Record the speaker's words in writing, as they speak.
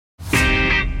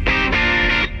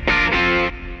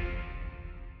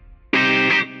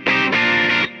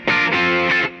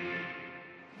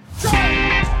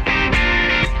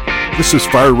This is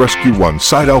Fire Rescue One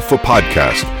Side Alpha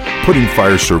Podcast, putting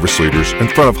fire service leaders in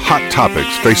front of hot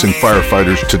topics facing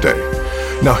firefighters today.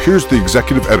 Now here's the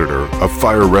executive editor of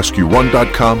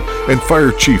FireRescue1.com and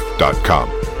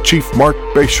FireChief.com, Chief Mark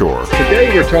Bayshore.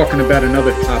 Today we're talking about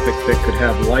another topic that could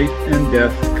have life and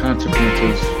death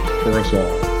consequences for us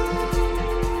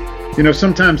all. You know,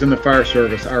 sometimes in the fire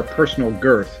service, our personal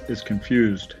girth is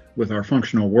confused with our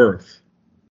functional worth.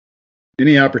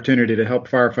 Any opportunity to help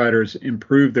firefighters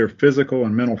improve their physical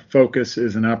and mental focus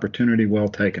is an opportunity well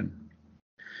taken.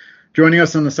 Joining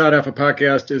us on the Side Alpha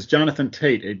Podcast is Jonathan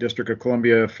Tate, a District of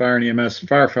Columbia Fire and EMS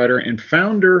firefighter and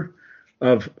founder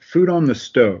of Food on the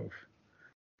Stove,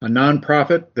 a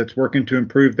nonprofit that's working to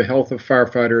improve the health of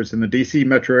firefighters in the DC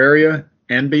metro area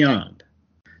and beyond.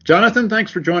 Jonathan, thanks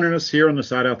for joining us here on the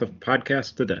Side Alpha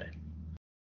Podcast today.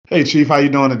 Hey, Chief, how you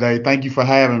doing today? Thank you for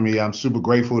having me. I'm super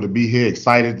grateful to be here,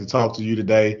 excited to talk to you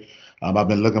today. I've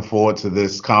been looking forward to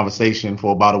this conversation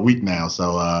for about a week now,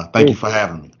 so thank you for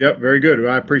having me. Yep, very good.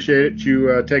 Well, I appreciate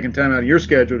you taking time out of your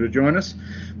schedule to join us.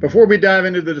 Before we dive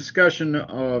into the discussion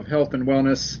of health and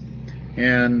wellness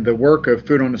and the work of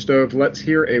Food on the Stove, let's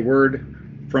hear a word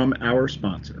from our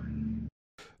sponsor.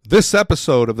 This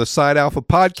episode of the Side Alpha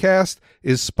Podcast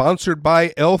is sponsored by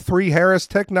L3 Harris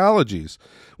Technologies.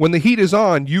 When the heat is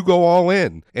on, you go all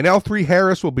in, and L3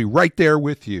 Harris will be right there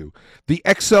with you. The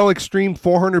XL Extreme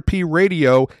 400p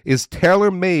radio is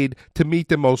tailor-made to meet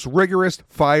the most rigorous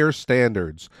fire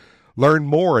standards. Learn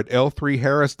more at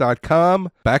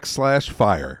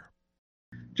l3harris.com/fire.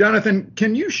 Jonathan,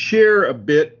 can you share a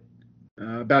bit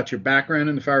about your background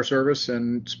in the fire service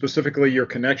and specifically your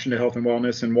connection to health and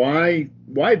wellness and why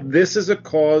this is a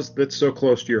cause that's so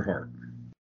close to your heart?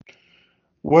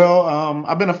 Well,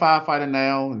 I've been a firefighter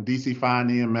now in DC Fire and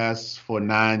EMS for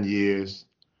 9 years.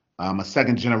 I'm a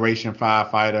second-generation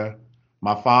firefighter.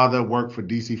 My father worked for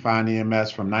DC Fire and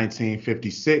EMS from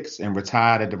 1956 and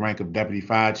retired at the rank of Deputy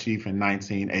Fire Chief in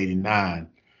 1989.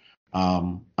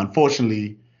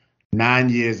 Unfortunately, 9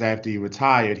 years after he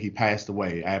retired, he passed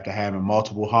away after having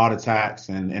multiple heart attacks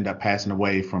and ended up passing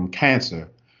away from cancer.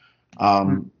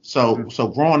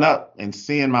 So growing up and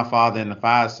seeing my father in the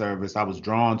fire service, I was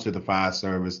drawn to the fire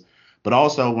service. But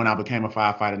also when I became a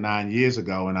firefighter 9 years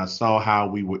ago and I saw how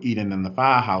we were eating in the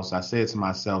firehouse, I said to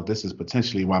myself, this is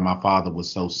potentially why my father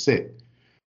was so sick.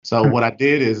 So what I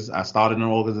did is I started an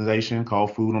organization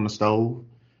called Food on the Stove.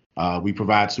 We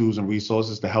provide tools and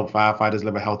resources to help firefighters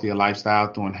live a healthier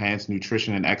lifestyle through enhanced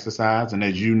nutrition and exercise. And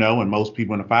as you know, and most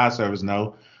people in the fire service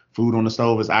know, Food on the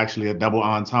Stove is actually a double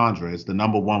entendre. It's the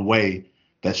number one way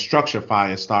that structure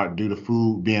fires start due to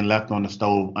food being left on the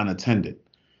stove unattended.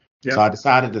 Yep. So I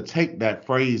decided to take that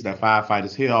phrase that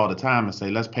firefighters hear all the time and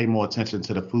say, let's pay more attention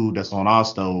to the food that's on our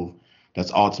stove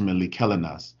that's ultimately killing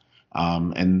us.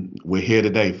 And we're here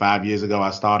today. 5 years ago,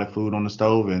 I started Food on the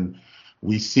Stove, and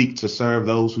we seek to serve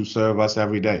those who serve us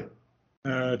every day.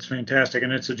 It's fantastic,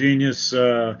 and it's a genius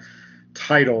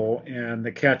title, and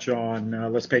the catch on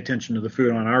let's pay attention to the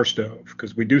food on our stove,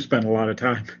 because we do spend a lot of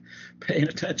time paying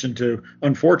attention to,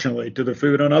 unfortunately, to the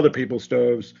food on other people's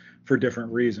stoves for different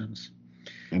reasons.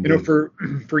 Indeed. You know,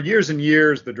 for years and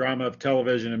years, the drama of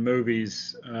television and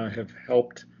movies have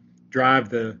helped drive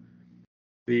the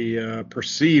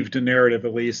perceived narrative,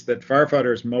 at least, that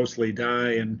firefighters mostly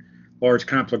die in large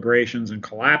conflagrations and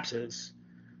collapses,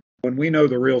 when we know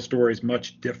the real story is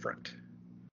much different.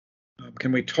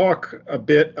 Can we talk a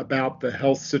bit about the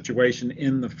health situation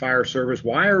in the fire service?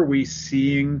 Why are we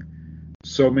seeing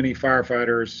so many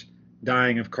firefighters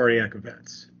dying of cardiac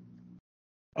events?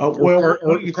 Or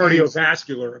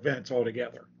cardiovascular events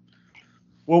altogether?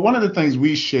 Well, one of the things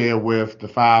we share with the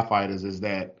firefighters is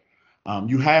that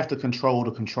you have to control the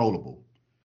controllable.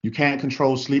 You can't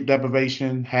control sleep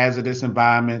deprivation, hazardous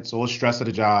environments, or stress of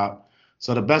the job.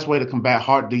 So the best way to combat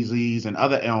heart disease and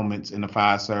other ailments in the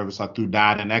fire service are through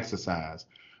diet and exercise.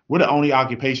 We're the only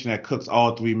occupation that cooks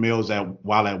all 3 meals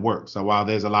while at work. So while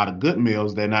there's a lot of good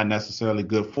meals, they're not necessarily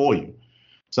good for you.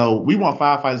 So we want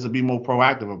firefighters to be more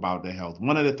proactive about their health.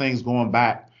 One of the things going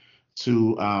back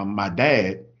to my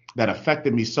dad that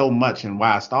affected me so much and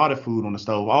why I started Food on the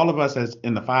Stove, all of us as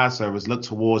in the fire service look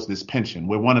towards this pension.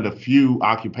 We're one of the few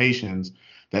occupations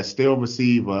that still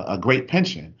receive a great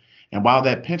pension. And while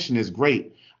that pension is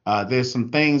great, there's some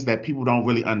things that people don't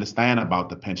really understand about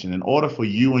the pension. In order for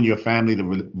you and your family to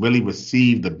really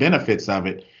receive the benefits of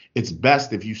it, it's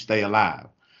best if you stay alive.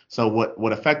 So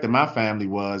what affected my family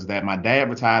was that my dad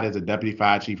retired as a deputy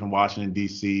fire chief in Washington,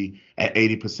 D.C. at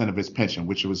 80% of his pension,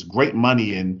 which was great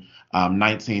money in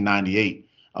 1998,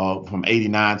 from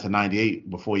 89 to 98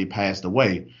 before he passed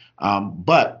away.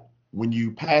 But when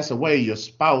you pass away, your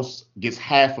spouse gets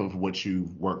half of what you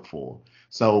worked for.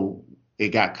 So it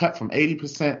got cut from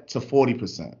 80% to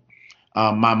 40%.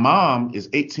 My mom is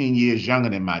 18 years younger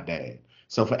than my dad.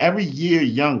 So for every year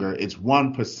younger, it's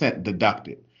 1%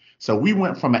 deducted. So we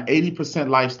went from an 80%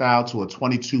 lifestyle to a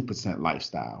 22%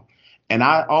 lifestyle. And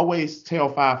I always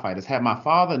tell firefighters, had my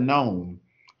father known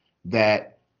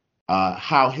that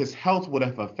how his health would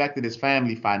have affected his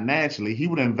family financially, he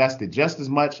would have invested just as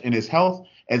much in his health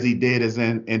as he did as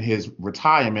in his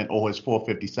retirement or his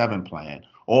 457 plan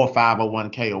or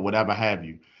 501k or whatever have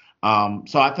you.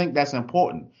 So I think that's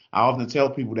important. I often tell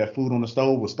people that Food on the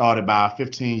Stove was started by a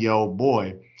 15-year-old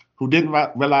boy who didn't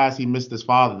realize he missed his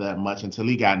father that much until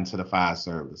he got into the fire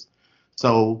service.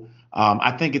 So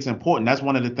I think it's important. That's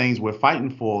one of the things we're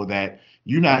fighting for, that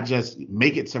you not just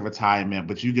make it to retirement,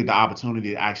 but you get the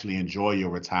opportunity to actually enjoy your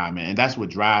retirement. And that's what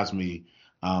drives me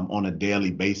on a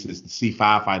daily basis, to see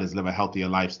firefighters live a healthier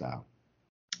lifestyle.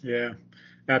 Yeah,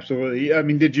 absolutely. I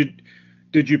mean, did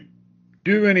you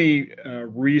do any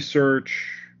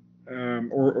research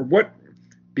or what,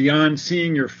 beyond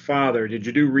seeing your father, did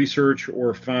you do research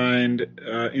or find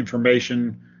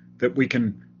information that we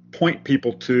can point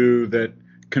people to that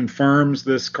confirms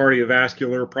this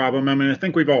cardiovascular problem? I mean, I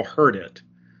think we've all heard it,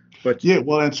 but yeah,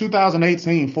 well, in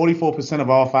 2018, 44% of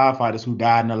all firefighters who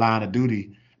died in the line of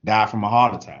duty died from a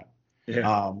heart attack.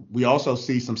 Yeah. We also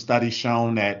see some studies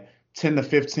showing that 10 to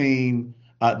 15,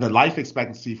 the life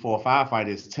expectancy for a firefighter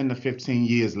is 10 to 15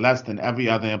 years less than every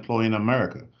other employee in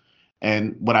America.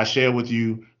 And what I shared with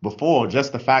you before,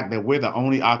 just the fact that we're the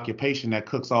only occupation that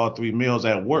cooks all 3 meals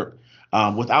at work,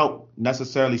 without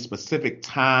necessarily specific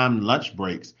time lunch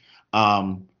breaks,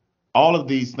 all of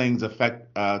these things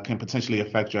can potentially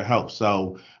affect your health.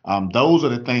 So those are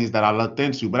the things that I looked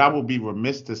into. But I will be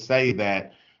remiss to say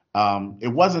that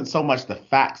it wasn't so much the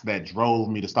facts that drove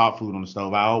me to start Food on the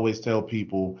Stove. I always tell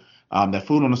people that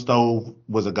Food on the Stove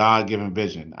was a God-given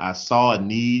vision. I saw a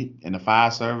need in the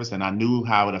fire service, and I knew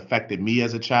how it affected me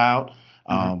as a child.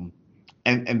 Mm-hmm.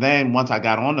 And then once I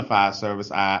got on the fire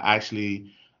service, I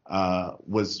actually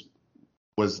was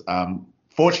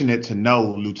fortunate to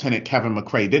know Lieutenant Kevin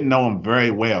McCrae. Didn't know him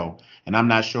very well, and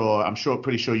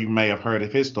pretty sure you may have heard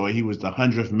of his story. He was the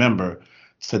 100th member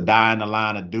to die in the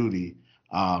line of duty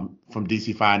from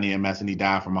DC Fire and EMS, and he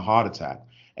died from a heart attack.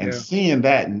 And seeing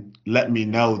that let me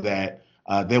know that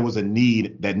there was a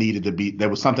need that there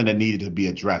was something that needed to be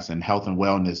addressed, and health and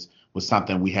wellness was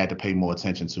something we had to pay more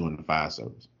attention to in the fire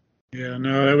service. Yeah,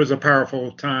 no, it was a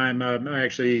powerful time. I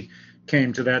actually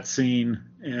came to that scene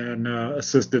and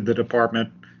assisted the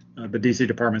department, the DC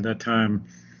department at that time,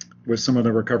 with some of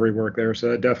the recovery work there. So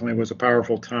that definitely was a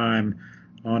powerful time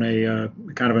on a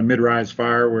kind of a mid-rise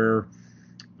fire where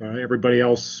everybody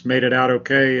else made it out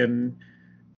okay, and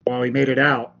while he made it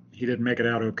out, he didn't make it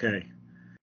out okay.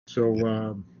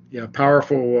 So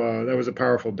powerful. That was a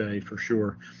powerful day for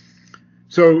sure.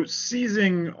 So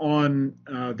seizing on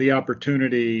the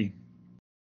opportunity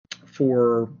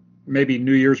for maybe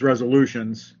New Year's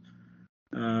resolutions,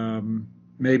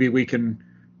 maybe we can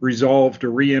resolve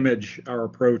to reimage our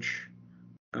approach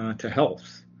to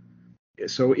health.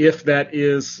 So if that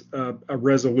is a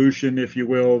resolution, if you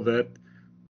will, that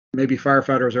maybe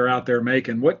firefighters are out there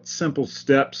making, what simple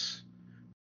steps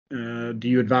do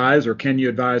you advise, or can you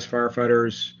advise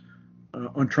firefighters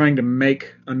on trying to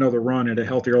make another run at a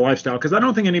healthier lifestyle? Because I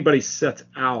don't think anybody sets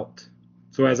out.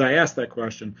 So as I ask that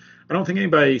question, I don't think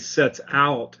anybody sets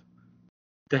out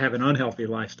to have an unhealthy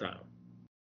lifestyle.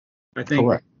 I think,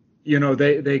 correct,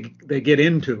 they get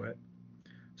into it.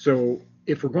 So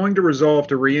if we're going to resolve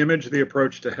to reimage the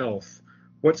approach to health,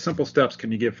 what simple steps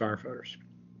can you give firefighters?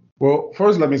 Well,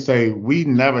 first, let me say we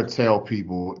never tell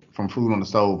people from Food on the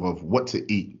Stove of what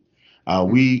to eat.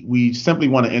 We simply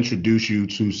want to introduce you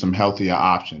to some healthier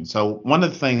options. So one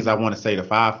of the things I want to say to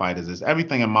firefighters is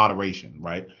everything in moderation,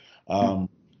 right?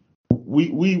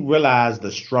 We realize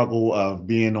the struggle of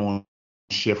being on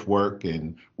shift work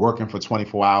and working for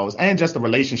 24 hours, and just the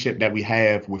relationship that we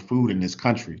have with food in this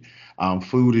country.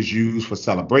 Food is used for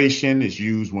celebration, is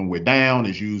used when we're down,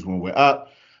 is used when we're up.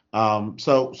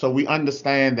 So we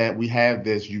understand that we have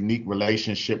this unique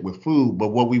relationship with food, but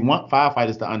what we want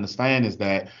firefighters to understand is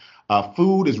that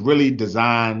food is really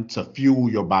designed to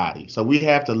fuel your body. So we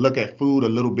have to look at food a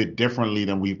little bit differently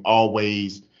than we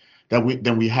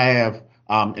have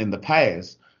in the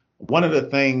past. One of the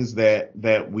things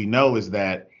that we know is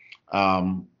that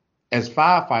as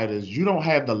firefighters, you don't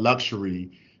have the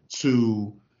luxury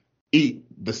to eat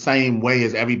the same way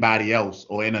as everybody else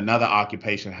or in another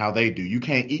occupation, how they do. You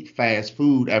can't eat fast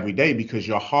food every day because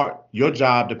your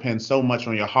job depends so much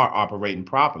on your heart operating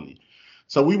properly.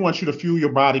 So we want you to fuel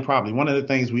your body properly. One of the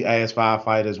things we ask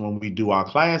firefighters when we do our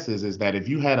classes is that if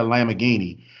you had a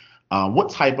Lamborghini what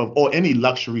type of, or any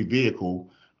luxury vehicle,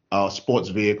 sports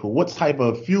vehicle, what type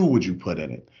of fuel would you put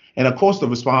in it? And of course, the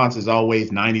response is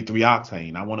always 93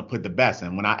 octane. I want to put the best.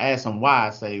 And when I ask them why, I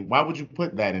say, why would you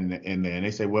put that in there? And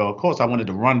they say, well, of course, I wanted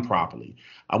to run properly.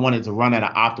 I wanted to run at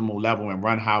an optimal level and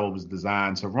run how it was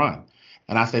designed to run.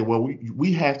 And I say, well,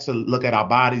 we have to look at our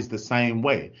bodies the same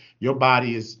way. Your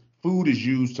body is, food is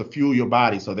used to fuel your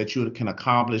body so that you can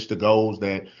accomplish the goals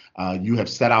that you have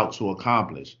set out to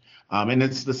accomplish. And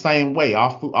it's the same way.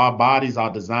 Our bodies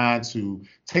are designed to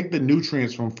take the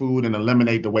nutrients from food and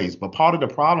eliminate the waste. But part of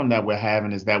the problem that we're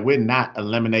having is that we're not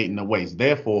eliminating the waste.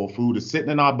 Therefore, food is sitting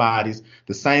in our bodies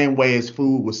the same way as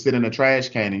food will sit in a trash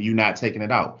can and you not taking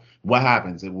it out. What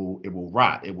happens? It will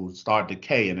rot. It will start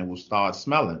decay and it will start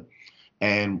smelling.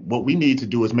 And what we need to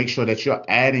do is make sure that you're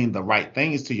adding the right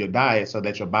things to your diet so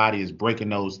that your body is breaking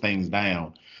those things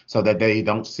down so that they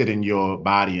don't sit in your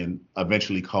body and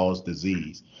eventually cause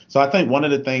disease. So I think one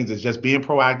of the things is just being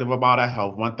proactive about our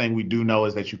health. One thing we do know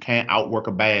is that you can't outwork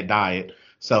a bad diet.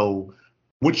 So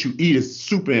what you eat is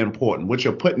super important. What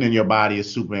you're putting in your body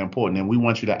is super important. And we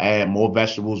want you to add more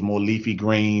vegetables, more leafy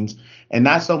greens, and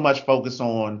not so much focus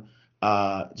on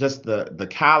just the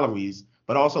calories,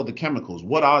 but also the chemicals.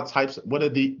 What do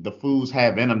the foods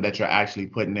have in them that you're actually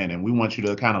putting in? And we want you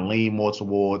to kind of lean more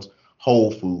towards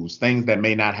whole foods, things that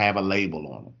may not have a label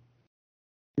on them.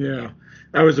 Yeah,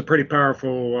 that was a pretty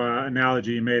powerful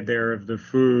analogy you made there of the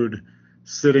food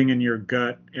sitting in your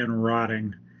gut and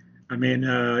rotting. I mean,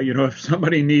 if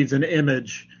somebody needs an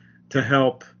image to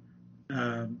help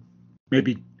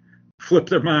maybe flip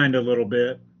their mind a little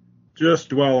bit, just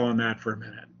dwell on that for a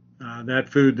minute. That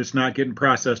food that's not getting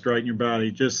processed right in your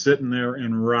body, just sitting there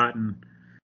and rotting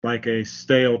like a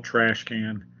stale trash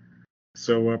can.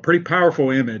 So a pretty powerful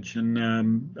image.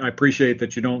 And I appreciate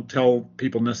that you don't tell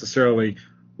people necessarily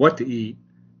what to eat,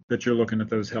 that you're looking at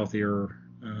those healthier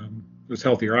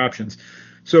options.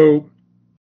 So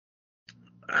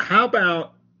how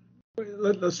about,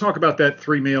 let's talk about that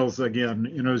 3 meals again.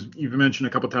 You've mentioned a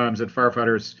couple of times that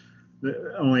firefighters,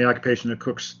 the only occupation that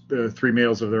cooks the 3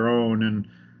 meals of their own.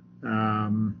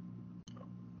 And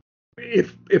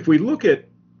if we look at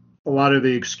a lot of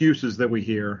the excuses that we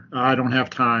hear, I don't have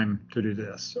time to do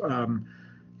this.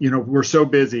 We're so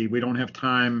busy, we don't have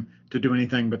time to do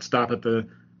anything but stop at the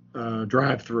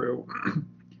drive-through.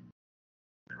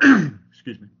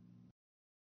 Excuse me.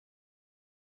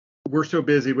 We're so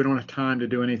busy, we don't have time to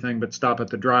do anything but stop at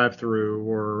the drive-through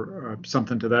or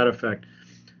something to that effect.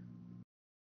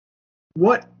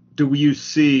 What do you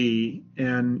see,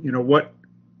 and what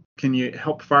can you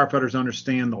help firefighters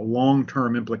understand the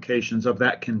long-term implications of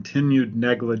that continued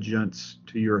negligence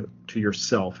to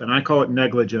yourself? And I call it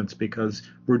negligence because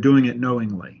we're doing it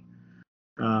knowingly.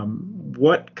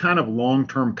 What kind of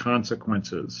long-term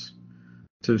consequences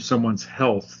to someone's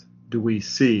health do we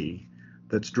see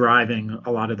that's driving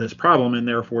a lot of this problem and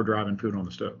therefore driving food on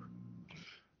the stove?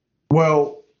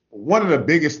 Well, one of the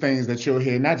biggest things that you'll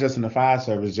hear, not just in the fire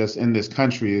service, just in this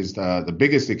country, is the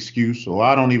biggest excuse, or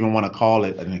I don't even want to call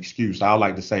it an excuse, I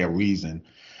like to say a reason,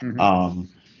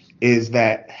 is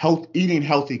that eating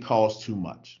healthy costs too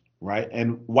much, right?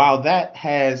 And while that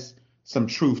has some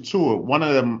truth to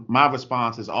it, my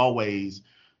response is always,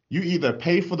 you either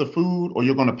pay for the food or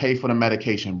you're going to pay for the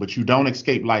medication, but you don't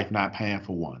escape life not paying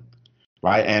for one,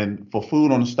 right? And for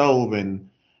food on the stove and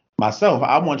myself,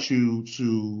 I want you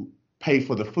to pay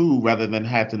for the food rather than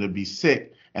having to be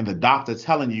sick and the doctor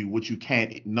telling you what you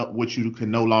can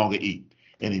no longer eat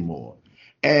anymore.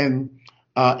 And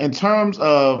in terms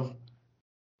of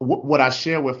what I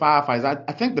share with firefighters,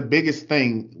 I think the biggest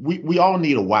thing, we all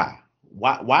need a why.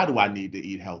 Why do I need to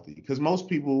eat healthy? Because most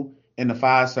people in the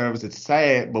fire service, it's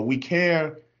sad, but we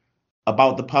care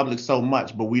about the public so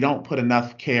much, but we don't put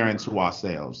enough care into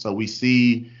ourselves. So we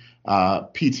see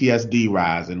PTSD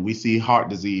rising, we see heart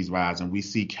disease rising, we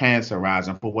see cancer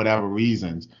rising for whatever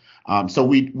reasons. So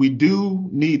we do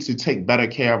need to take better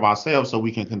care of ourselves so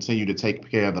we can continue to take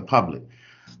care of the public.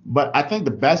 But I think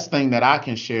the best thing that I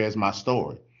can share is my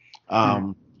story.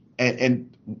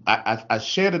 And I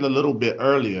shared it a little bit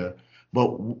earlier,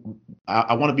 but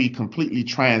I want to be completely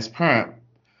transparent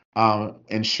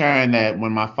in sharing that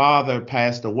when my father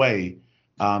passed away,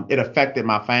 it affected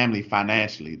my family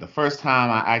financially. The first time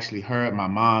I actually heard my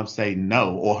mom say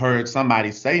no, or heard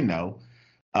somebody say no,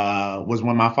 was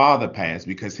when my father passed,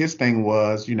 because his thing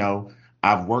was,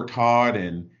 I've worked hard,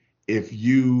 and if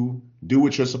you do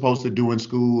what you're supposed to do in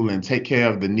school and take care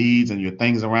of the needs and your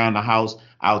things around the house,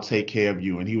 I'll take care of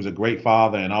you. And he was a great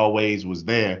father and always was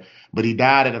there. But he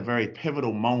died at a very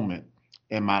pivotal moment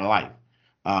in my life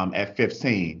at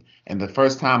 15. And the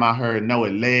first time I heard no,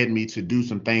 it led me to do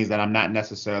some things that I'm not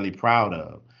necessarily proud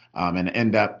of. and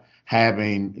end up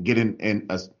getting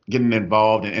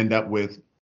involved and end up with a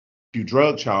few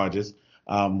drug charges,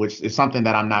 which is something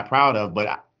that I'm not proud of.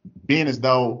 But being as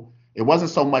though it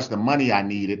wasn't so much the money I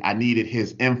needed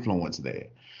his influence there.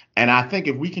 And I think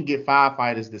if we can get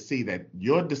firefighters to see that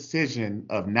your decision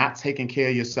of not taking care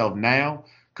of yourself now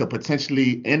could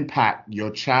potentially impact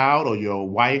your child or your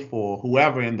wife or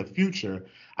whoever in the future,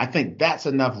 I think that's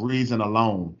enough reason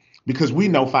alone, because we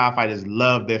know firefighters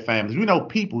love their families. We know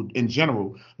people in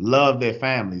general love their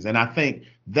families. And I think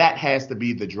that has to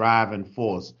be the driving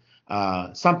force,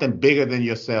 something bigger than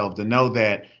yourself, to know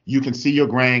that you can see your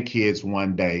grandkids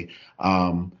one day,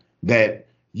 that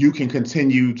you can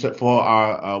continue to, for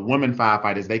our women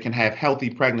firefighters, they can have healthy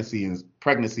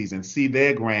pregnancies and see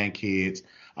their grandkids.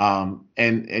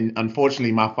 And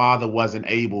unfortunately, my father wasn't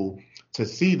able to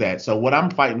see that. So what I'm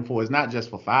fighting for is not just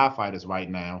for firefighters right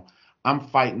now. I'm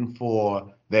fighting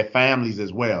for their families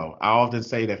as well. I often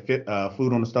say that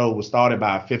Food on the Stove was started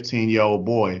by a 15-year-old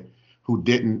boy who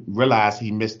didn't realize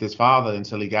he missed his father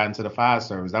until he got into the fire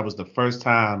service. That was the first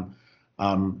time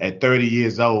at 30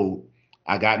 years old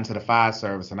I got into the fire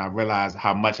service and I realized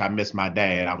how much I missed my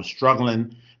dad. I was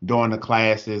struggling during the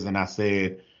classes and I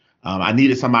said, I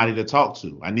needed somebody to talk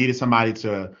to. I needed somebody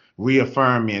to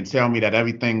reaffirm me and tell me that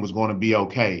everything was going to be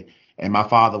okay. And my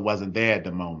father wasn't there at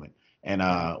the moment. And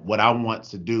what I want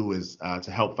to do is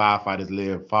to help firefighters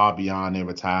live far beyond their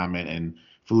retirement. And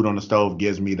Food on the Stove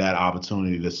gives me that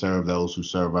opportunity to serve those who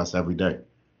serve us every day.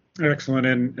 Excellent.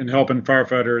 And helping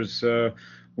firefighters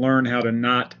learn how to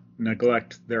not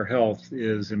neglect their health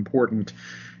is important.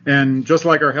 And just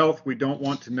like our health, we don't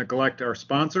want to neglect our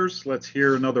sponsors. Let's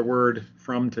hear another word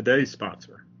from today's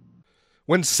sponsor.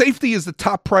 When safety is the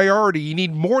top priority, you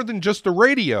need more than just a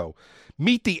radio.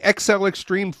 Meet the XL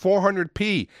Extreme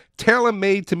 400P,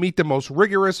 tailor-made to meet the most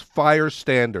rigorous fire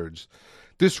standards.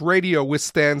 This radio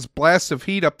withstands blasts of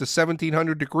heat up to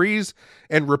 1,700 degrees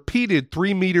and repeated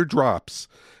 3-meter drops.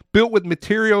 Built with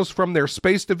materials from their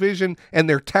space division and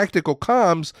their tactical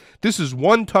comms, this is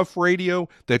one tough radio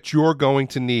that you're going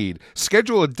to need.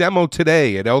 Schedule a demo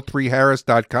today at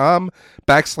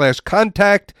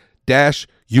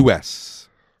l3harris.com/contact-us.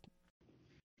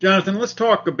 Jonathan, let's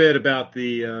talk a bit about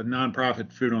the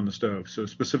nonprofit Food on the Stove, so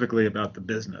specifically about the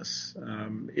business.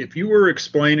 If you were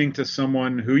explaining to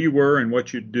someone who you were and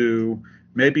what you do,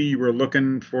 maybe you were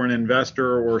looking for an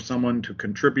investor or someone to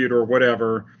contribute or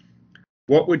whatever,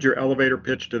 what would your elevator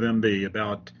pitch to them be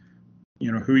about,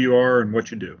 who you are and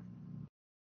what you do?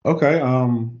 Okay.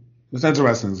 It's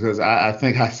interesting because I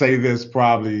think I say this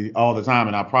probably all the time,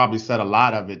 and I probably said a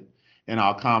lot of it in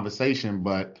our conversation,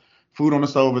 but Food on the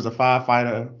Stove is a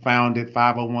firefighter-founded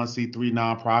 501c3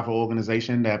 nonprofit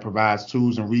organization that provides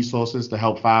tools and resources to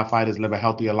help firefighters live a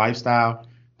healthier lifestyle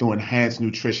through enhanced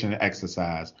nutrition and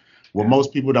exercise. What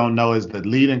most people don't know is the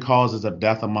leading causes of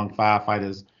death among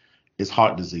firefighters is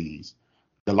heart disease.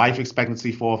 The life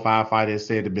expectancy for a firefighter is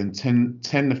said to have been 10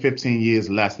 to 15 years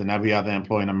less than every other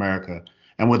employee in America,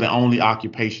 and we're the only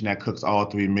occupation that cooks all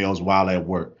 3 meals while at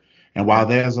work. And while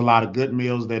there's a lot of good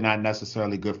meals, they're not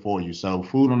necessarily good for you. So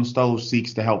Food on the Stove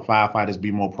seeks to help firefighters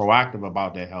be more proactive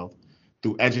about their health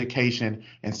through education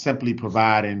and simply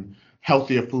providing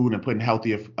healthier food and putting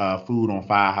healthier food on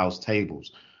firehouse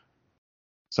tables.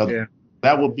 So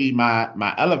that would be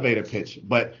my elevator pitch.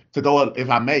 But to go, if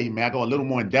I may I go a little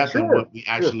more in depth in what we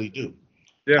actually do?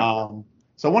 Yeah.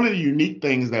 So one of the unique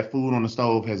things that Food on the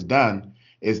Stove has done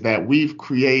is that we've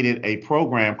created a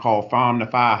program called Farm to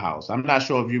Firehouse. I'm not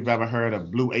sure if you've ever heard of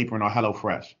Blue Apron or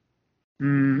HelloFresh.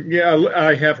 Yeah,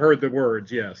 I have heard the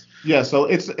words, yes. Yeah, so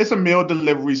it's a meal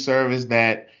delivery service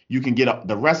that you can get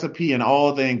the recipe and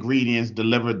all the ingredients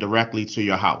delivered directly to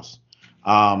your house.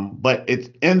 But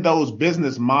it's in those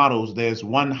business models, there's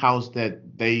one house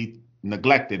that they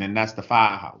neglected, and that's the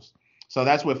firehouse. So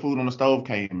that's where Food on the Stove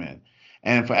came in.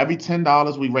 And for every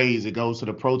 $10 we raise, it goes to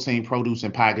the protein, produce,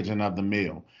 and packaging of the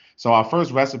meal. So our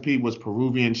first recipe was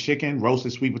Peruvian chicken,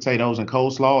 roasted sweet potatoes, and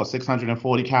coleslaw, a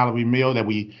 640-calorie meal that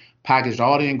we packaged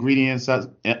all the ingredients up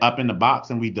in the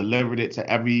box, and we delivered it to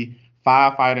every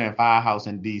firefighter and firehouse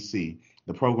in D.C.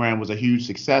 The program was a huge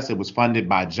success. It was funded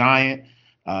by Giant.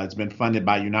 It's been funded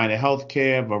by United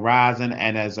Healthcare, Verizon,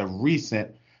 and as of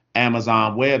recent,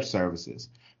 Amazon Web Services.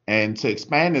 And to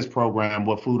expand this program,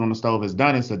 what Food on the Stove has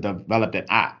done is to develop an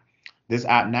app. This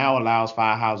app now allows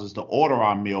firehouses to order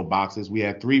our meal boxes. We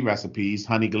have 3 recipes: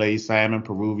 honey glazed salmon,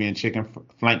 Peruvian chicken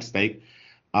flank steak,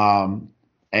 and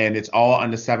it's all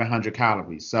under 700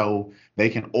 calories. So they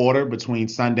can order between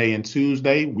Sunday and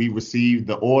Tuesday. We receive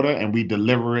the order and we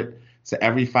deliver it to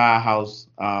every firehouse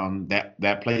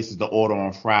that places the order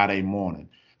on Friday morning.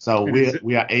 So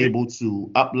we are able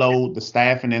to upload the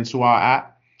staffing into our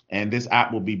app, and this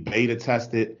app will be beta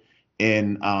tested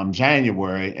in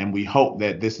January, and we hope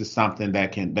that this is something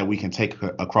that we can take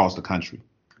across the country.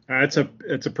 It's a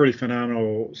pretty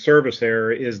phenomenal service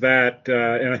there. Is that,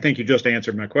 and I think you just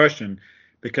answered my question,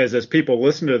 because as people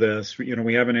listen to this,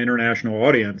 we have an international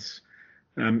audience.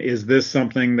 Is this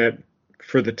something that,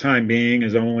 for the time being,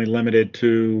 is only limited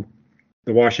to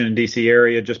the Washington, D.C.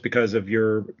 area just because of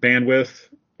your bandwidth,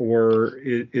 or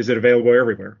is it available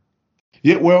everywhere?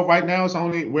 Yeah, well, right now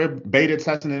we're beta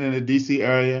testing it in the D.C.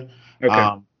 area.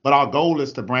 Okay. But our goal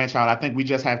is to branch out. I think we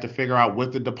just have to figure out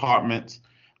with the departments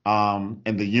and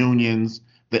the unions,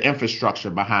 the infrastructure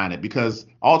behind it, because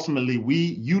ultimately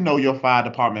your fire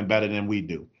department better than we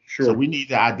do. Sure. So we need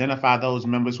to identify those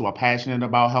members who are passionate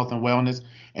about health and wellness,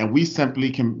 and we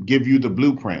simply can give you the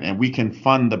blueprint and we can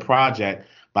fund the project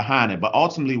behind it. But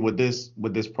ultimately with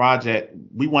this project,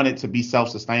 we want it to be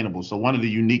self-sustainable. So one of the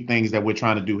unique things that we're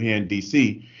trying to do here in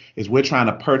DC is we're trying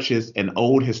to purchase an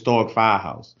old historic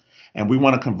firehouse, and we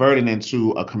want to convert it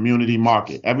into a community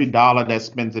market. Every dollar that's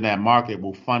spent in that market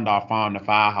will fund our Farm to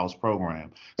Firehouse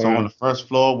program. So on the first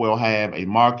floor, we'll have a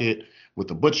market with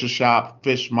a butcher shop,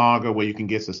 fishmonger, where you can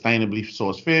get sustainably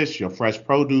sourced fish, your fresh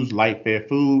produce, light fair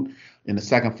food. In the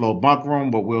second floor bunk room,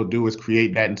 what we'll do is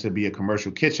create that into be a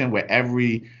commercial kitchen where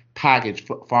every package,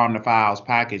 Farm to Firehouse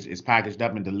package, is packaged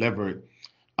up and delivered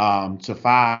to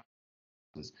fire.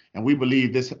 And we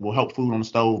believe this will help Food on the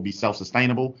Stove be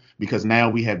self-sustainable, because now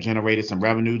we have generated some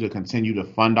revenue to continue to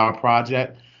fund our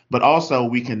project. But also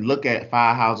we can look at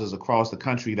firehouses across the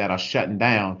country that are shutting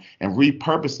down and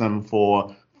repurpose them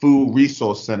for food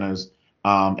resource centers,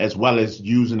 as well as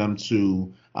using them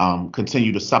to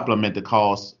continue to supplement the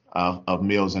cost of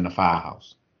meals in the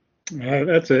firehouse.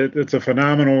 It's a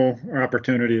phenomenal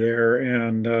opportunity there,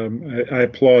 and I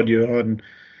applaud you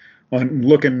on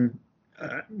looking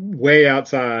way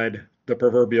outside the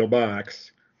proverbial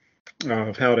box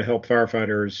of how to help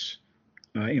firefighters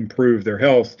improve their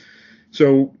health.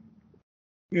 So,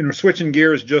 switching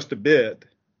gears just a bit,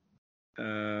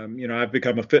 I've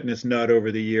become a fitness nut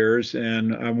over the years,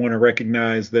 and I want to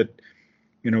recognize that,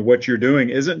 what you're doing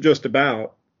isn't just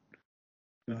about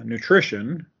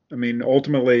nutrition. I mean,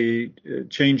 ultimately,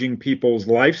 changing people's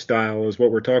lifestyle is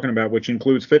what we're talking about, which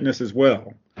includes fitness as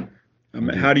well.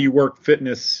 How do you work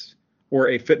fitness or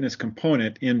a fitness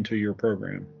component into your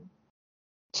program?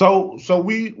 So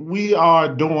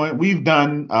we've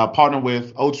done partner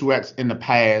with O2X in the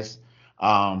past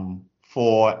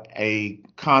for a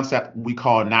concept we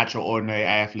call natural ordinary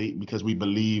athlete, because we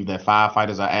believe that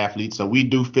firefighters are athletes. So we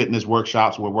do fitness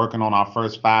workshops. We're working on our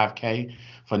first 5K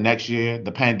for next year.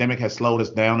 The pandemic has slowed us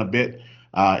down a bit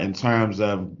in terms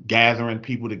of gathering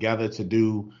people together to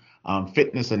do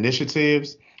fitness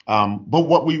initiatives. But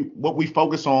what we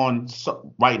focus on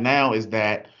right now is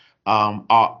that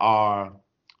your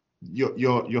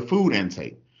food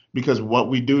intake, because what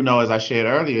we do know, as I shared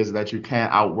earlier, is that you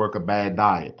can't outwork a bad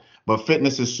diet. But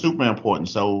fitness is super important.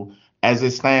 So as it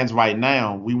stands right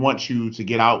now, we want you to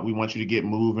get out. We want you to get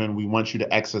moving. We want you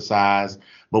to exercise.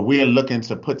 But we are looking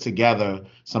to put together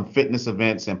some fitness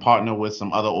events and partner with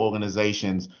some other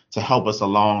organizations to help us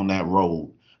along that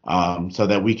road, so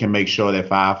that we can make sure that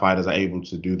firefighters are able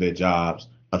to do their jobs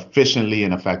efficiently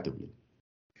and effectively.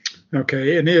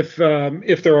 Okay. And if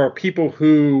there are people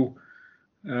who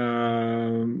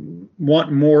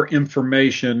want more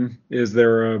information, is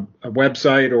there a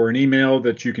website or an email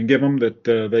that you can give them that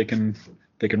they can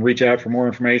reach out for more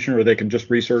information, or they can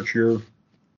just research your?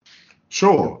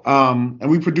 Sure. And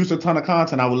we produce a ton of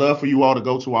content. I would love for you all to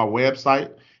go to our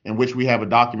website, in which we have a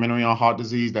documentary on heart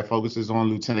disease that focuses on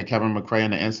Lieutenant Kevin McCray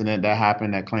and the incident that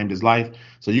happened that claimed his life.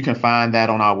 So you can find that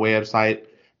on our website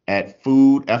at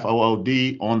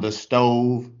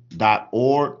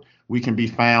foodonthestove.org. We can be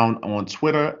found on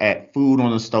Twitter at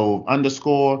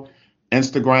foodonthestove_,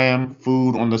 Instagram,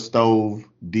 Food on the Stove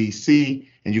DC,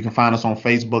 and you can find us on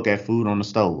Facebook at Food on the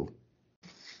Stove.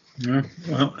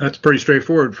 Well, that's pretty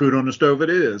straightforward. Food on the Stove it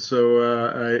is. So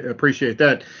I appreciate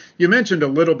that. You mentioned a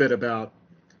little bit about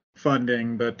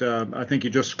funding, but I think you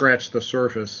just scratched the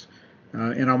surface.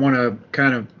 And I want to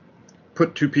kind of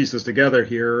put two pieces together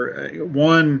here.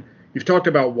 One, you've talked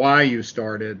about why you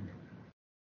started,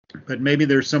 but maybe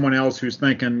there's someone else who's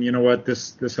thinking, you know what,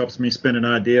 this helps me spin an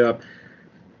idea up.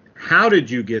 How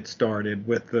did you get started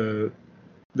with the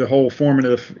whole forming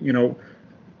of,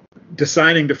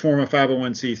 deciding to form a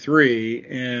 501c3,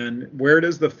 and where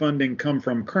does the funding come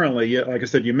from currently? Like I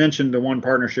said, you mentioned the one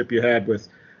partnership you had with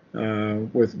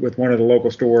one of the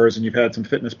local stores, and you've had some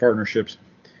fitness partnerships,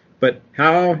 but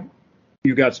how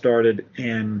you got started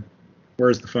and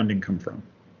where's the funding come from?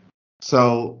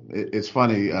 So it's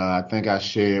funny. I think I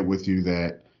shared with you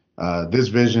that this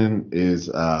vision is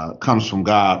comes from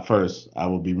God first. I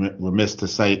would be remiss to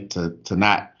say to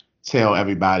not tell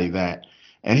everybody that.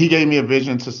 And He gave me a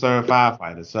vision to serve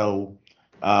firefighters. So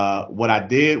what I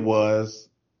did was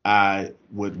I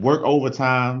would work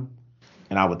overtime,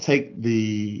 and I would take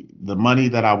the money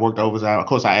that I worked overtime. Of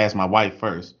course, I asked my wife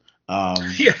first. Um,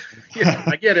 Yeah, yeah,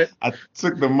 I get it. I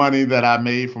took the money that I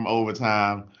made from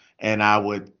overtime, and I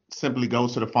would simply go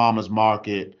to the farmer's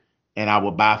market, and I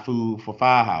would buy food for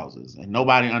firehouses. And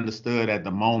nobody understood at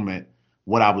the moment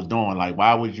what I was doing. Like,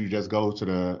 why would you just go to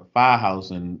the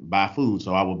firehouse and buy food?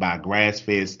 So I would buy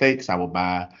grass-fed steaks. I would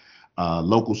buy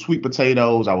local sweet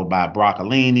potatoes. I would buy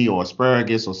broccolini or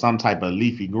asparagus or some type of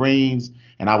leafy greens,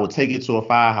 and I would take it to a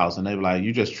firehouse. And they were like,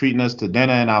 "You just treating us to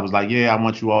dinner?" And I was like, "Yeah, I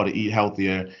want you all to eat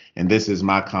healthier, and this is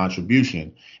my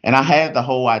contribution." And I had the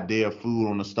whole idea of food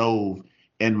on the stove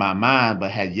in my mind,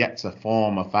 but had yet to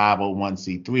form a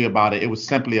 501c3 about it. It was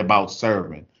simply about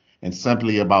serving and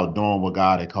simply about doing what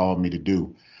God had called me to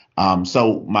do.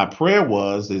 So my prayer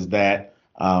is that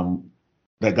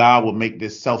God would make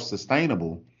this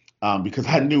self-sustainable, because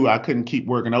I knew I couldn't keep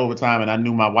working overtime, and I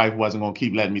knew my wife wasn't going to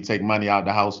keep letting me take money out of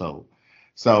the household.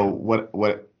 So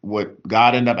Yeah. what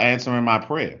God ended up answering my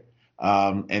prayer.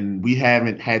 And we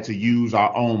haven't had to use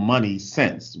our own money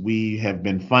since. We have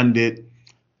been funded,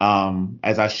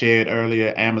 as I shared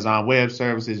earlier. Amazon Web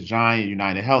Services, Giant,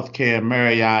 United Healthcare,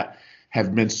 Marriott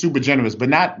have been super generous, but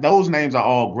not those names are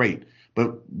all great.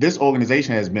 But this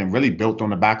organization has been really built on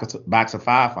the backs of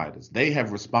firefighters. They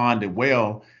have responded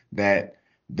well, that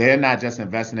they're not just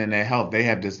investing in their health. They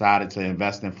have decided to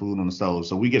invest in food on the stove.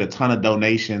 So we get a ton of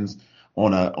donations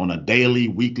on a daily,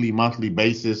 weekly, monthly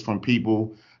basis from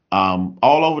people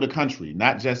all over the country,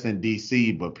 not just in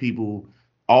DC, but people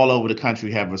all over the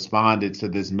country have responded to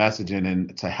this messaging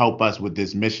and to help us with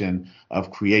this mission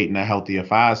of creating a healthier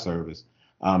fire service.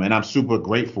 And I'm super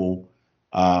grateful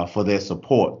for their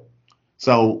support.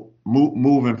 So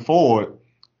moving forward,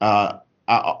 I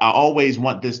always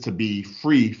want this to be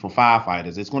free for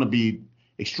firefighters. It's going to be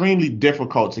extremely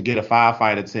difficult to get a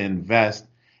firefighter to invest,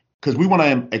 because we want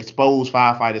to expose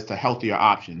firefighters to healthier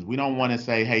options. We don't want to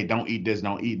say, hey, don't eat this,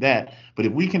 don't eat that. But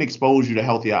if we can expose you to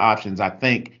healthier options, I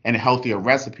think, and healthier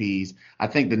recipes, I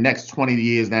think the next 20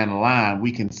 years down the line,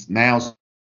 we can now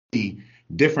see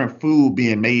different food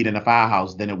being made in the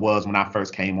firehouse than it was when I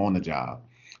first came on the job.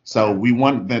 So we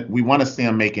want to see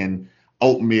them making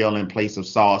oatmeal in place of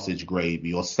sausage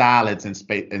gravy, or salads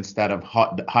instead of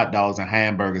hot dogs and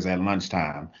hamburgers at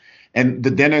lunchtime. And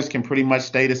the dinners can pretty much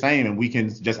stay the same, and we can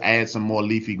just add some more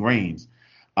leafy greens.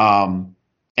 And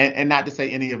not to say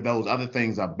any of those other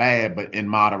things are bad, but in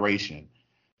moderation.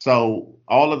 So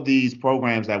all of these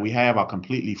programs that we have are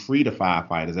completely free to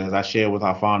firefighters. As I share with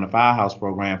our Farm to Firehouse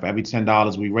program, for every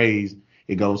 $10 we raise,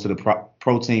 it goes to the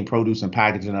protein, produce, and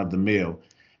packaging of the meal.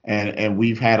 And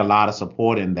we've had a lot of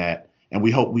support in that. And we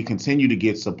hope we continue to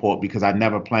get support, because I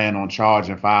never plan on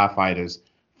charging firefighters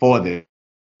for this.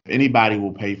 If anybody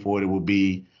will pay for it, it will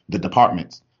be the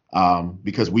departments,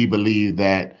 because we believe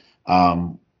that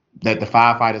that the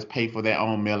firefighters pay for their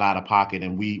own meal out of pocket,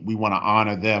 and we want to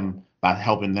honor them by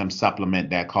helping them supplement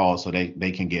that cause so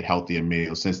they can get healthier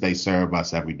meals, since they serve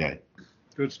us every day.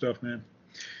 Good stuff, man.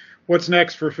 What's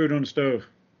next for Food on the Stove?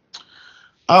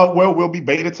 Well, we'll be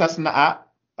beta testing the app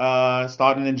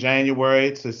starting in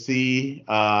January, to see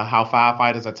how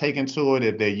firefighters are taking to it,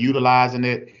 if they're utilizing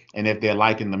it, and if they're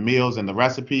liking the meals and the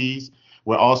recipes.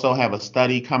 We'll also have a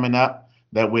study coming up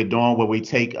that we're doing, where we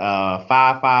take 5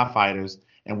 firefighters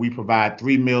and we provide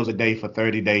 3 meals a day for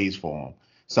 30 days for them.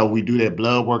 So we do their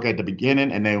blood work at the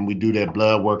beginning, and then we do their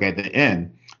blood work at the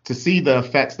end, to see the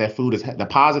effects that food is, the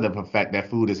positive effect that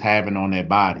food is having on their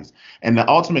bodies. And the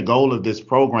ultimate goal of this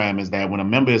program is that when a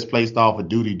member is placed off of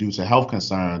duty due to health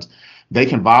concerns, they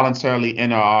can voluntarily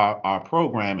enter our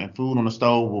program, and Food on the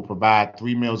Stove will provide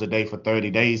 3 meals a day for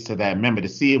 30 days to that member, to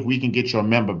see if we can get your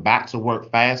member back to work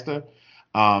faster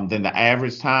than the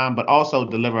average time, but also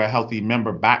deliver a healthy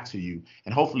member back to you.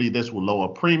 And hopefully this will lower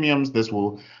premiums. This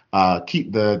will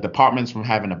keep the departments from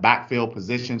having to backfill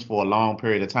positions for a long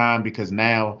period of time, because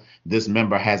now this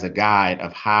member has a guide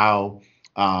of how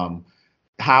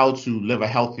to live a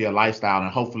healthier lifestyle,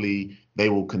 and hopefully they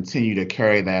will continue to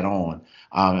carry that on.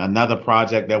 Another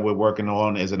project that we're working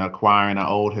on is acquiring an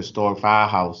old historic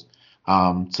firehouse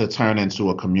to turn into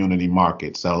a community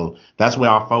market. So that's where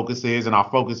our focus is, and our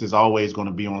focus is always going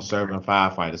to be on serving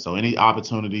firefighters. So any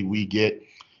opportunity we get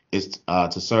is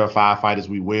to serve firefighters,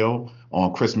 we will.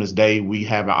 On Christmas Day, we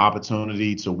have an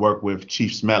opportunity to work with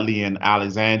Chief Smetley in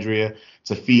Alexandria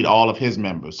to feed all of his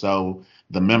members. So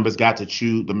The members got to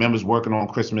choose. The members working on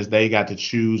Christmas Day got to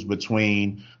choose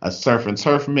between a surf and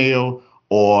turf meal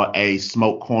or a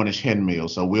smoked Cornish hen meal.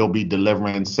 So we'll be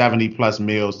delivering 70 plus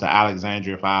meals to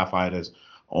Alexandria firefighters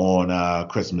on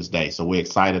Christmas Day. So we're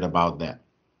excited about that.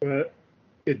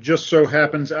 It just so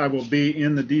happens I will be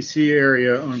in the D.C.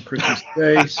 area on Christmas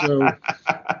Day, so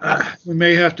we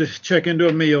may have to check into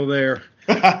a meal there.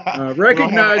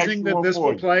 Recognizing that this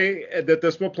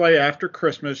will play after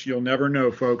Christmas, you'll never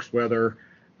know, folks, whether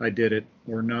I did it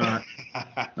or not.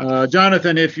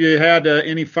 Jonathan, if you had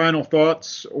any final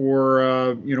thoughts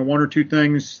or one or two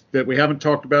things that we haven't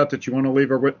talked about that you want to leave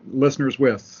our listeners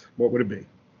with, what would it be?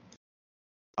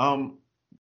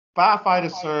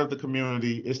 Firefighters serve the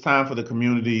community. It's time for the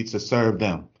community to serve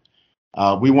them.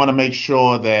 We want to make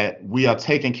sure that we are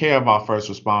taking care of our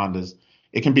first responders.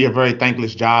 It can be a very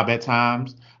thankless job at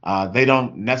times. They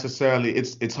don't necessarily,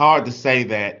 it's hard to say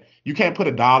that you can't put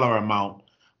a dollar amount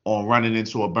on running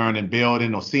into a burning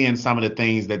building or seeing some of the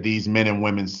things that these men and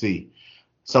women see.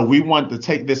 So we want to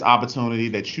take this opportunity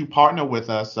that you partner with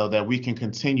us so that we can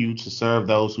continue to serve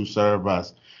those who serve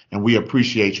us. And we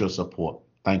appreciate your support.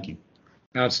 Thank you.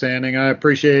 Outstanding. I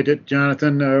appreciate it,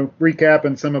 Jonathan.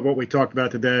 Recapping some of what we talked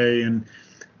about today, and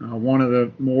one of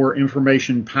the more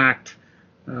information-packed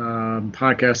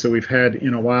podcasts that we've had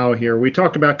in a while here. We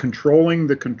talked about controlling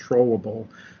the controllable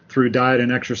through diet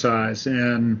and exercise,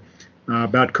 and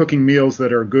about cooking meals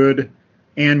that are good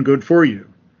and good for you.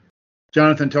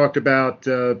 Jonathan talked about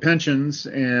pensions,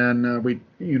 and we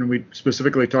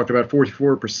specifically talked about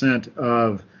 44%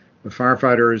 of the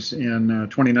firefighters in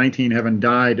 2019 having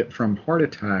died from heart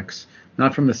attacks,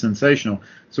 not from the sensational.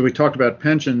 So we talked about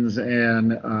pensions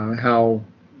and how,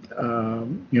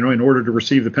 in order to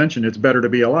receive the pension, it's better to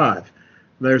be alive.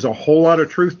 There's a whole lot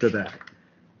of truth to that.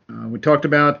 We talked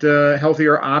about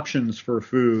healthier options for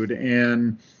food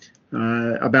and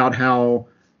about how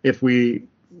if we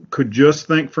could just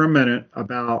think for a minute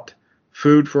about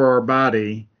food for our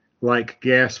body like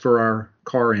gas for our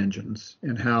car engines,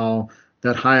 and how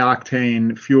that high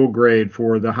octane fuel grade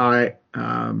for the high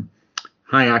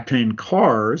octane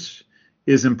cars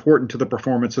is important to the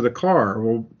performance of the car.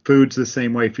 Well, food's the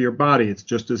same way for your body. It's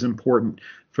just as important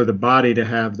for the body to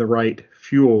have the right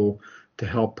fuel to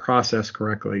help process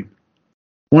correctly.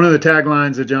 One of the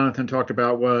taglines that Jonathan talked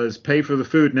about was pay for the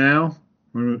food now.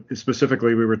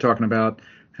 Specifically, we were talking about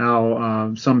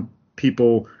how some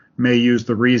people may use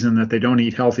the reason that they don't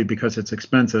eat healthy because it's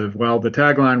expensive. Well, the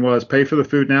tagline was pay for the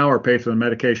food now or pay for the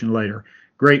medication later.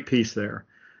 Great piece there.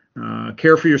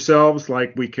 Care for yourselves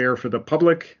like we care for the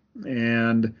public.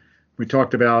 And we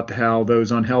talked about how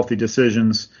those unhealthy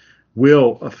decisions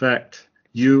will affect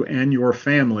you and your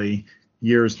family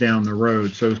years down the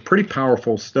road. So it's pretty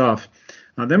powerful stuff.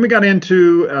 Then we got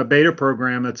into a beta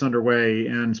program that's underway,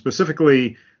 and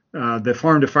specifically the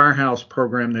Farm to Firehouse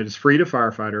program that is free to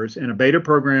firefighters, and a beta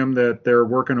program that they're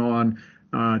working on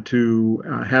to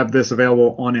have this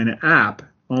available on an app,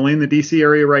 only in the DC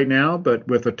area right now, but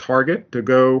with a target to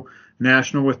go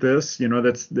national with this.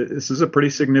 This is a pretty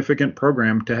significant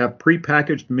program to have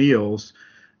prepackaged meals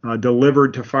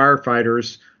delivered to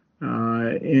firefighters,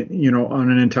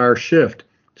 on an entire shift.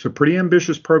 It's a pretty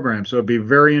ambitious program, so it'd be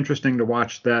very interesting to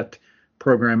watch that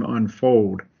program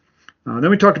unfold. Then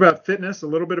we talked about fitness, a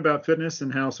little bit about fitness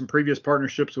and how some previous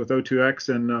partnerships with O2X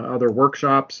and other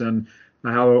workshops, and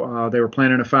how they were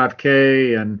planning a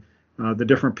 5K and the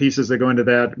different pieces that go into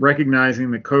that,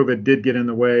 recognizing that COVID did get in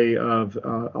the way of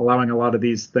allowing a lot of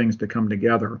these things to come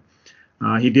together.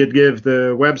 He did give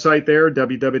the website there,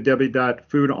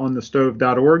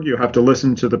 www.foodonthestove.org. You'll have to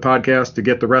listen to the podcast to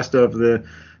get the rest of the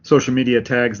social media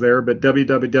tags there, but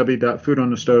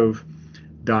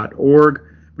www.foodonthestove.org.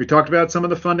 We talked about some of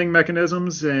the funding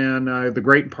mechanisms and the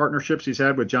great partnerships he's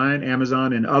had with Giant,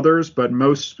 Amazon, and others, but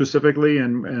most specifically,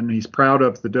 and he's proud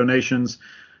of the donations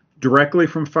directly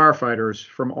from firefighters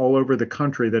from all over the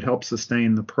country that help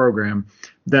sustain the program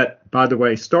that, by the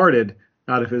way, started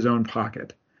out of his own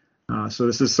pocket. So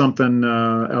this is something,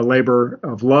 a labor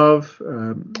of love,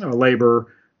 a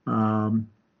labor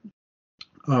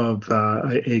of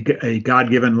a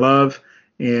God-given love,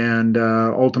 and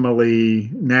ultimately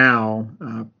now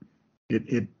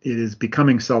it is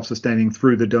becoming self-sustaining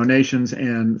through the donations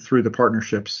and through the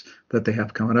partnerships that they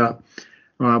have coming up.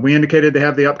 We indicated they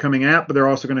have the upcoming app, but they're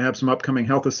also going to have some upcoming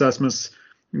health assessments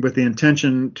with the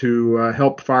intention to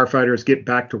help firefighters get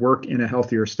back to work in a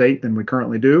healthier state than we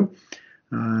currently do.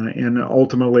 And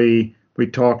ultimately, we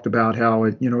talked about how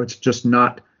it's just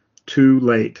not too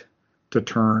late to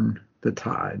turn the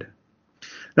tide.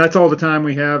 That's all the time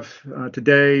we have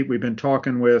today. We've been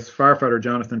talking with firefighter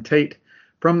Jonathan Tate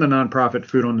from the nonprofit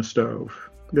Food on the Stove.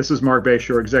 This is Mark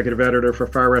Bayshore, Executive Editor for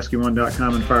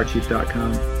FireRescue1.com and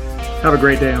FireChief.com. Have a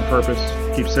great day on purpose.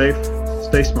 Keep safe,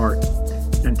 stay smart,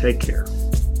 and take care.